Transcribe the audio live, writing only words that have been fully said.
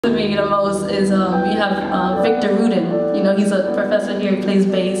To me the most is we have Victor Rudin. You know, he's a professor here, he plays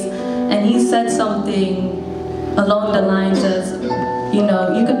bass, and he said something along the lines as, you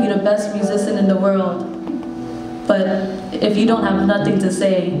know, you could be the best musician in the world, but if you don't have nothing to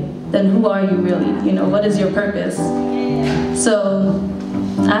say, then who are you really? You know, what is your purpose? So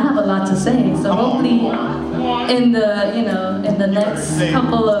I have a lot to say. So hopefully in the, you know, in the next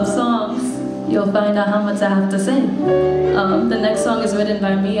couple of songs, you'll find out how much I have to say. The next song is written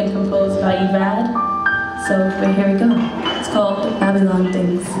by me and composed by Evad. So here we go. It's called Babylon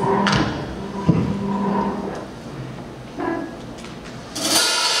Tings.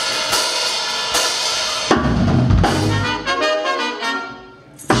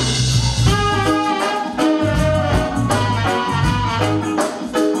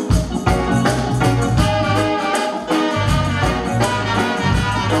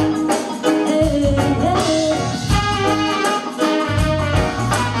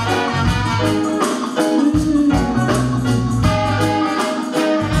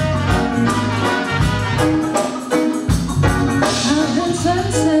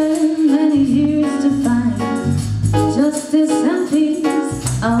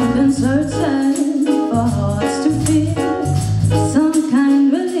 I've been searching for hearts to feel some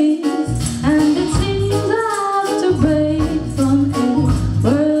kind release, and it seems I have to break from a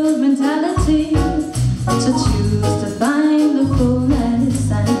world mentality to choose to find the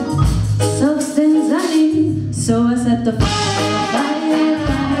fullness and substance I need. So I set the fire, fire,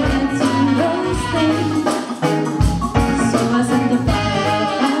 fire to those things. So I set the fire,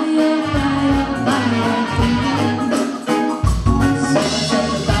 fire, fire, fire to things. So I set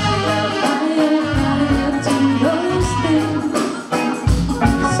the fire, fire, fire to those things.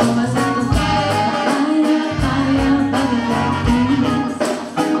 So I set the fire, fire, fire, fire to things.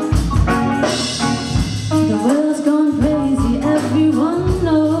 The world's gone crazy, everyone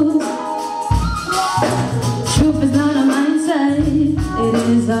knows. Truth is not a mindset, it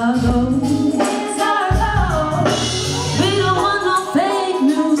is our goal. It's our goal. We don't want no fake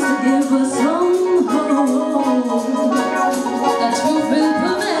news to give us some hope. The truth will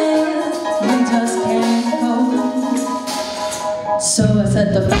prevail, we just can't cope. So I set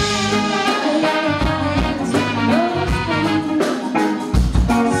the fire to those things.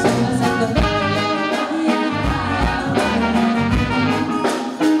 So I set the fire.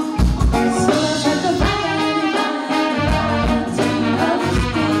 So I set the fire to those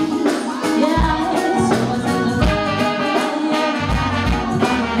things. Yeah. So I set the fire.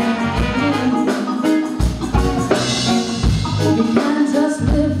 We can't just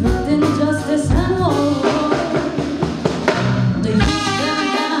live with injustice and war. The youth them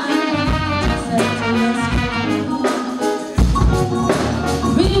down to set to us.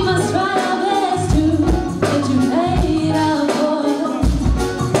 We must try our best to educate our boys.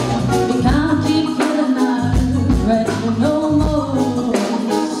 We can't keep killing our right for no more.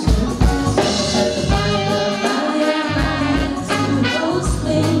 So set the fire, fire, fire to those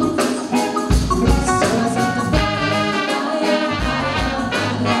things. So I set the fire, fire,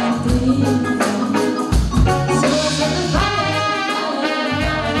 fire to things. So I set the fire,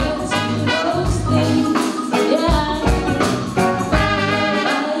 fire to those things. Yeah.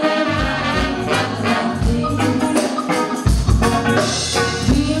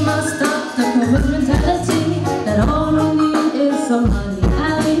 We must stop the corrupt mentality that all we need is some money.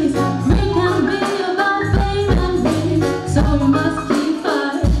 At least we can be about fame and greed, so we must keep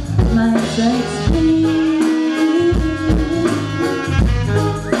our mindsets clean.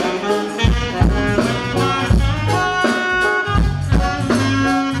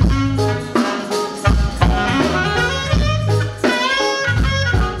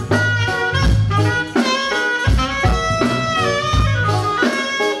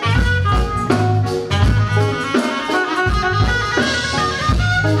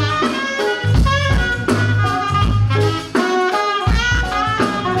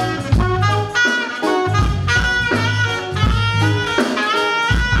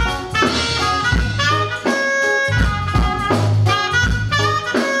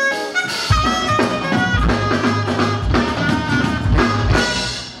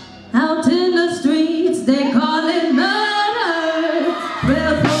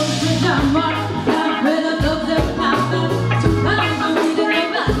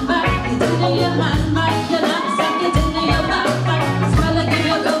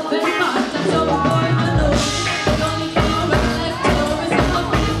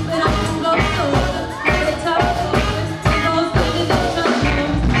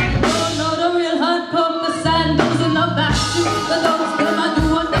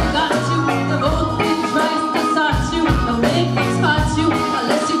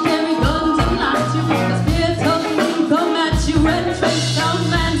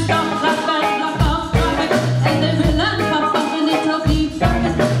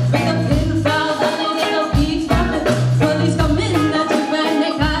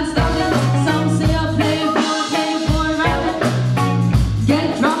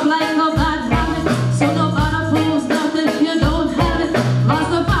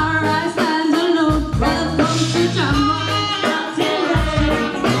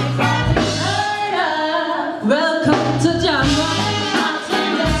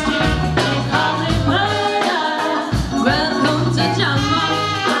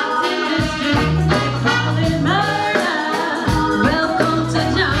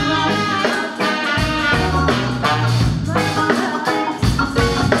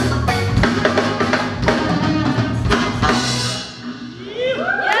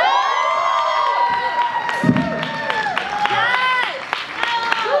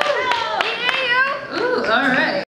 All right.